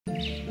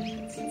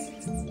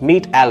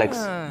Meet Alex.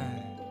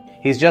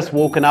 He's just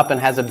woken up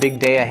and has a big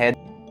day ahead.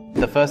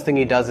 The first thing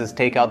he does is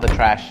take out the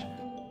trash.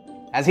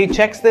 As he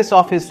checks this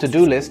off his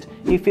to-do list,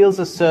 he feels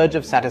a surge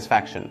of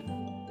satisfaction.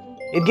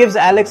 It gives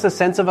Alex a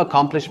sense of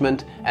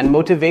accomplishment and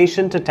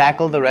motivation to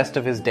tackle the rest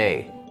of his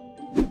day.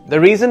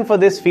 The reason for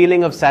this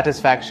feeling of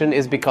satisfaction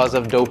is because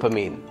of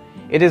dopamine.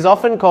 It is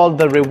often called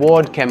the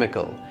reward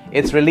chemical.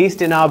 It's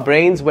released in our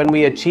brains when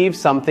we achieve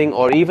something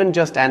or even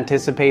just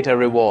anticipate a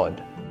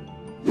reward.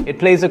 It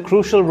plays a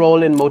crucial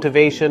role in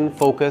motivation,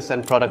 focus,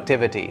 and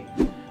productivity.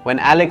 When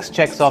Alex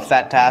checks off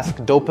that task,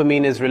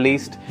 dopamine is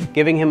released,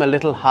 giving him a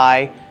little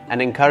high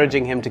and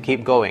encouraging him to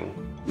keep going.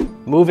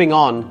 Moving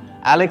on,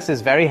 Alex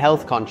is very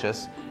health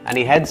conscious and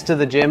he heads to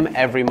the gym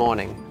every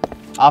morning.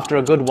 After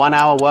a good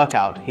 1-hour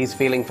workout, he's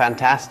feeling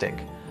fantastic.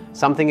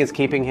 Something is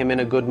keeping him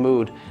in a good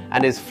mood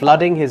and is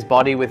flooding his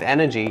body with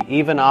energy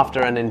even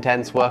after an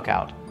intense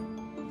workout.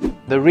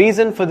 The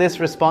reason for this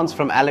response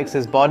from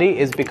Alex's body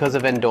is because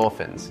of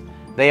endorphins.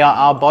 They are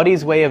our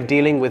body's way of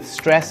dealing with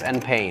stress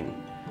and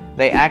pain.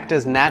 They act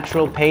as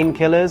natural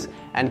painkillers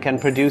and can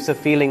produce a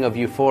feeling of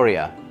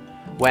euphoria.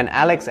 When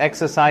Alex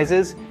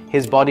exercises,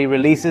 his body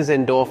releases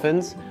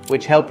endorphins,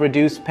 which help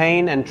reduce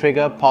pain and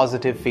trigger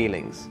positive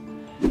feelings.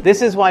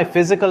 This is why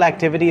physical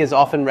activity is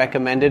often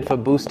recommended for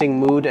boosting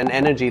mood and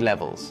energy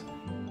levels.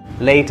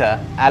 Later,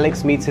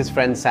 Alex meets his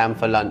friend Sam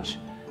for lunch.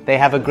 They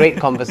have a great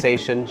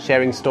conversation,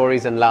 sharing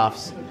stories and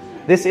laughs.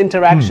 This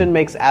interaction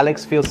makes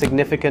Alex feel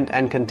significant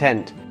and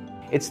content.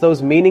 It's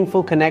those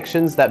meaningful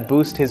connections that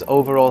boost his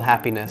overall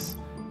happiness.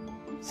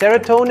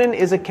 Serotonin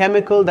is a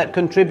chemical that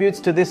contributes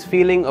to this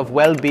feeling of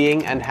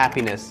well-being and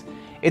happiness.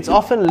 It's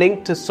often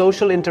linked to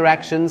social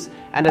interactions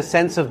and a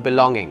sense of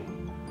belonging.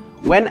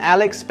 When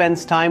Alex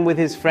spends time with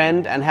his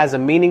friend and has a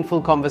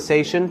meaningful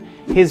conversation,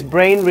 his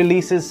brain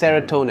releases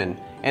serotonin,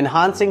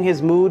 enhancing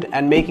his mood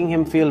and making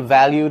him feel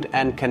valued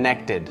and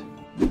connected.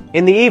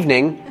 In the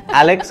evening,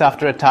 Alex,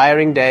 after a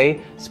tiring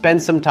day,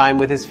 spends some time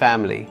with his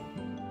family.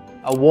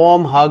 A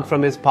warm hug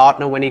from his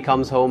partner when he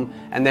comes home,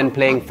 and then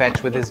playing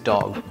fetch with his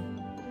dog.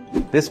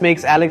 This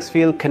makes Alex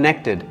feel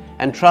connected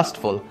and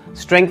trustful,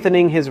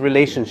 strengthening his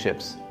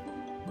relationships.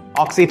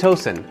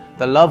 Oxytocin,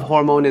 the love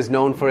hormone, is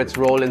known for its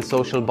role in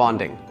social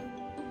bonding.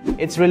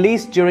 It's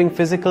released during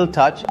physical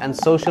touch and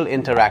social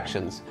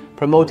interactions,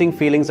 promoting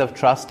feelings of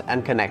trust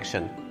and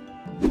connection.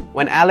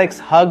 When Alex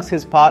hugs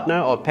his partner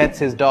or pets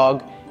his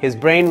dog, his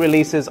brain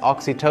releases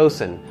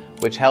oxytocin,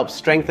 which helps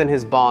strengthen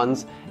his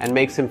bonds and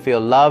makes him feel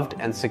loved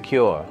and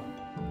secure.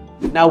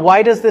 Now,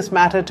 why does this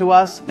matter to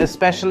us,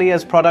 especially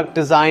as product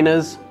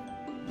designers?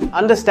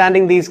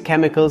 Understanding these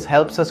chemicals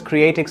helps us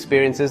create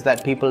experiences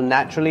that people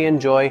naturally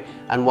enjoy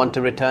and want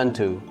to return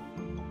to.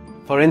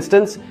 For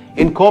instance,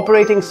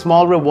 incorporating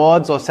small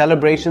rewards or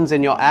celebrations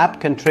in your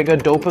app can trigger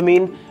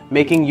dopamine,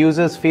 making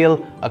users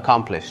feel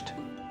accomplished.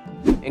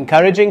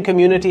 Encouraging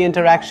community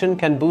interaction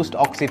can boost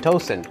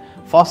oxytocin,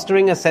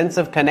 fostering a sense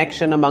of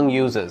connection among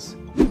users.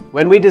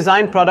 When we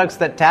design products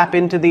that tap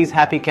into these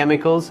happy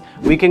chemicals,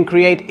 we can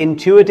create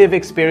intuitive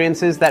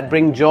experiences that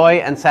bring joy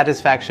and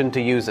satisfaction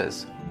to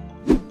users.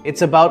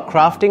 It's about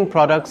crafting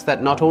products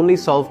that not only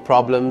solve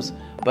problems,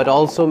 but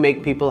also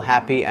make people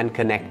happy and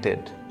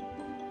connected.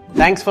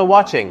 Thanks for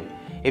watching.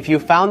 If you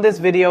found this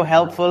video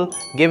helpful,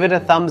 give it a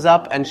thumbs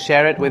up and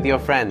share it with your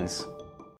friends.